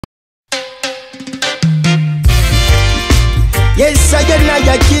Yes, I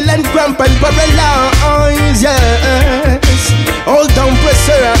kill and cramp and paralyze, yes. All down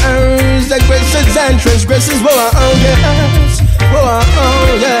pressures, aggressors and transgressors, yes.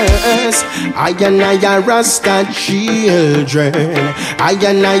 Oh, yes. I Rasta children.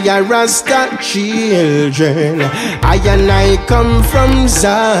 I Rasta children. I come from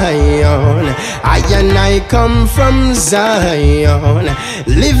Zion. I come from Zion.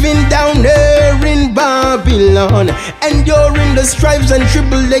 Living down there in Babylon, enduring the stripes and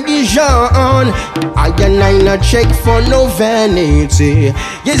tribulation. I not check for no vanity.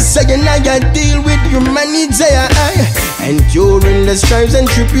 Yes, I deal with humanity. Enduring the stripes and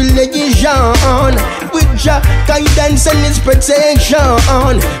tribulation, with Jah guidance and His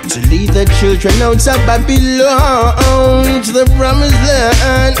protection, to lead the children out of Babylon to the promised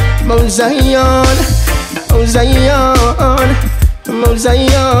land. Mount Zion, Mount Zion, Mount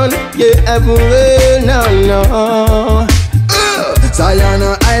Zion, yeah, everywhere now. Zion,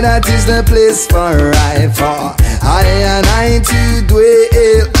 that is the place for I and I to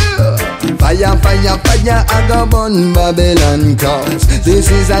dwell. Fire, fire, fire, I go burn Babylon, cause this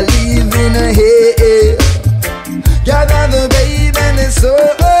is a living hell. Gather the babe and the soul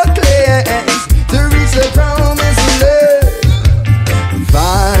cleanse to reach the promised land.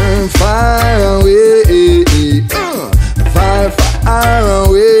 Far, far away, far, far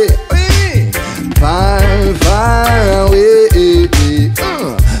away, far, far away,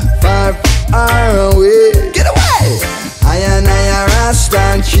 far, far away. Get away! I and I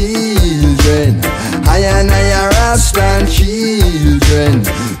Rasta children. I and I Rasta children.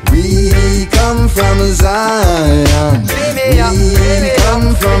 We come from Zion. We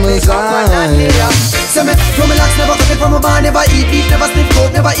come from Zion. So me from a lax, never cut it from a bar, never eat beef, never sniff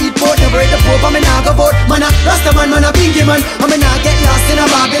coke, never eat pork, never eat the pope. I'm a naga boat, man a Rasta man, man a bingy man. I'm a not get lost in a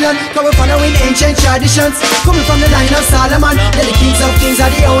Babylon, cause we following ancient traditions. Coming from the line of Solomon, yeah, the kings of kings are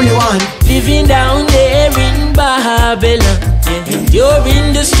the only one. Living down there in Babylon,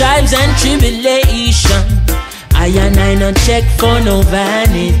 enduring the stripes and tribulation. I and I not check for no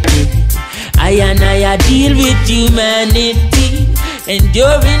vanity. I and I deal with humanity,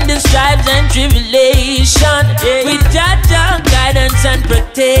 enduring the stripes and tribulation, with Jah guidance and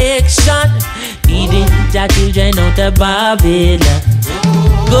protection, leading Jah children out of Babylon,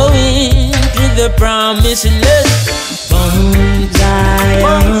 going to the promised land. Mount Zion,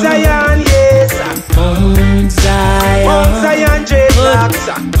 Mount Zion, yes. Mount Zion, Mount Zion, dreadlocks.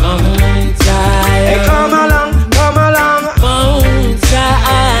 Mount Zion. Hey, come along, come along. Mount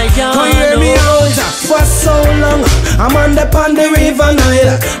Zion. Can you hear me out? For so long, I'm on the river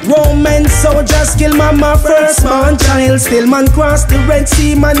Nile. Roman soldiers kill mama firstborn child. Still man cross the Red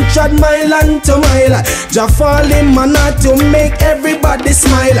Sea, man trod mile and to mile. Jah fall in manna to make everybody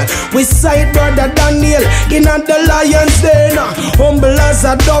smile. We side brother Daniel in a the lion's den. Humble as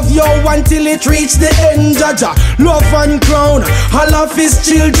a dove, yo, until it reach the end. Jah love and crown all of His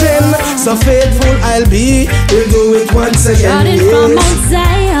children. So faithful I'll be, we'll do it once again. Started from Mount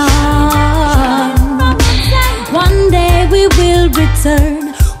Zion. One day we will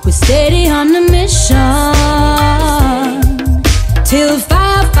return. We're steady on the mission, till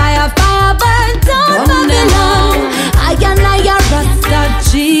fire, fire, fire burns down Babylon. I and I Rasta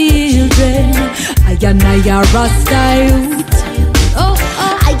children. I and I Rasta youth.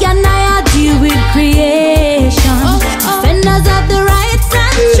 I and I deal with creation, defenders of the rights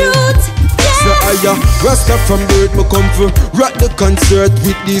and truth. So I Rasta from birth, me come for rock the concert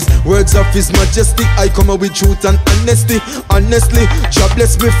with these words of His Majesty. I come up with truth and honesty. Honestly, Jah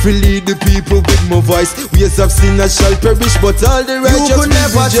bless me freely the people with my voice. Ways of sinners shall perish, but all the righteous you could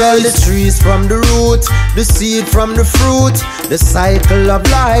never tell the trees from the root, the seed from the fruit. The cycle of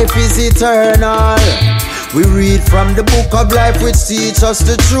life is eternal. We read from the book of life which teach us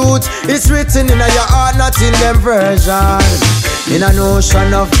the truth. It's written in your heart, not in them version. In an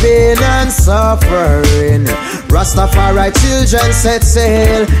ocean of pain and suffering, Rastafari children set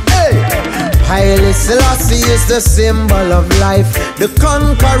sail. Hey! Haile Selassie is the symbol of life. The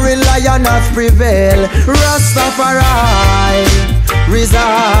conquering lion hath prevailed. Rastafari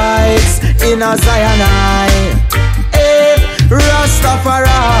resides in a Zion. Hey! Rastafari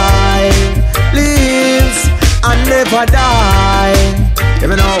lives and never die. Let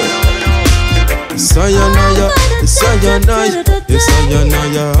me know. Sayonara, Sayonara,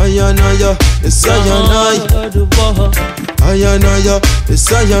 Sayonara, Ayonara, Sayonara, Ayonara,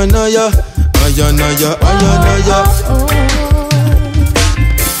 Sayonara, Ayonara, Ayonara.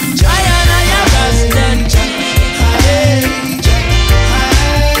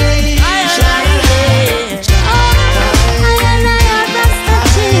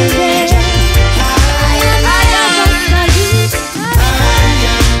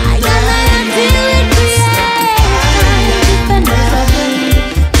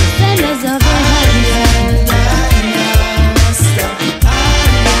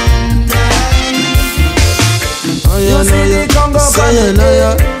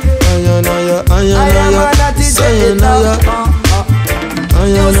 Ayanaya, Ayanaya, Ayanaya, Sayanaya,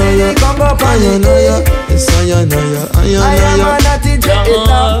 Ayanaya, Ayanaya, Sayanaya, Ayanaya.